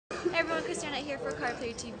Hey everyone, Christy Arnett here for Card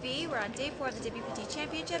Player TV. We're on day 4 of the WPT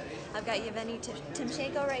Championship. I've got Yevgeniy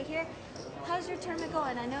Timoshenko right here. How's your tournament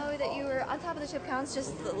going? I know that you were on top of the chip counts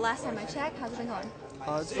just the last time I checked. How's it been going?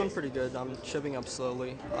 It's been pretty good. I'm chipping up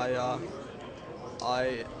slowly.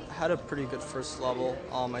 I had a pretty good first level.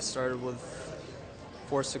 I started with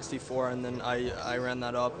 464, and then I ran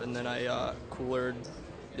that up, and then I coolered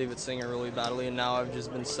David Singer really badly, and now I've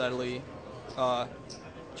just been steadily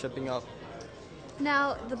chipping up.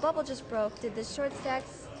 Now, the bubble just broke. Did the short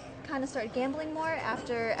stacks kind of start gambling more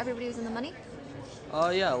after everybody was in the money?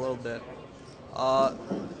 Yeah, a little bit. Uh,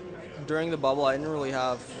 During the bubble, I didn't really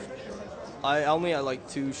have. I only had like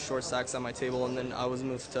 2 short stacks at my table, and then I was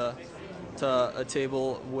moved to a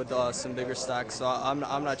table with some bigger stacks. So I'm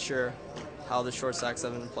not sure how the short stacks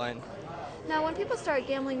have been playing. Now, when people start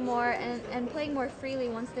gambling more and playing more freely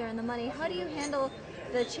once they're in the money, how do you handle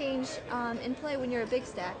the change in play when you're a big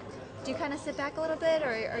stack? Do you kind of sit back a little bit, or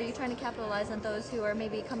are you trying to capitalize on those who are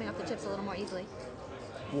maybe coming off the chips a little more easily?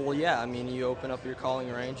 Well, yeah, I mean, you open up your calling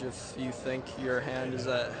range. If you think your hand is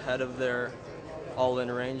ahead of their all-in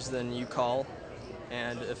range, then you call,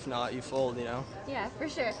 and if not, you fold. Yeah, for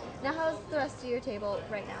sure. Now, how's the rest of your table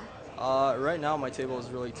right now? Right now, my table is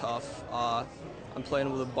really tough. I'm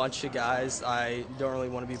playing with a bunch of guys I don't really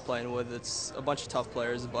want to be playing with. It's a bunch of tough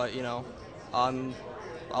players, but I'm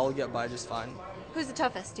I'll get by just fine. Who's the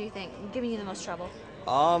toughest, do you think, giving you the most trouble?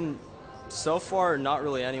 Um, so far, not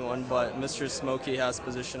really anyone, but Mr. Smokey has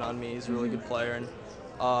position on me. He's a really good player, and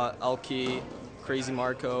Elke, Crazy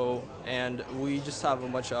Marco, and we just have a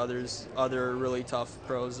bunch of other really tough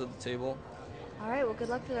pros at the table. All right, well, good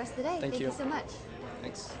luck for the rest of the day. Thank Thank you you. so much.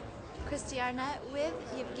 Thanks. Christy Arnett with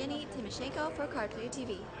Yevgeniy Timoshenko for Card Player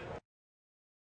TV.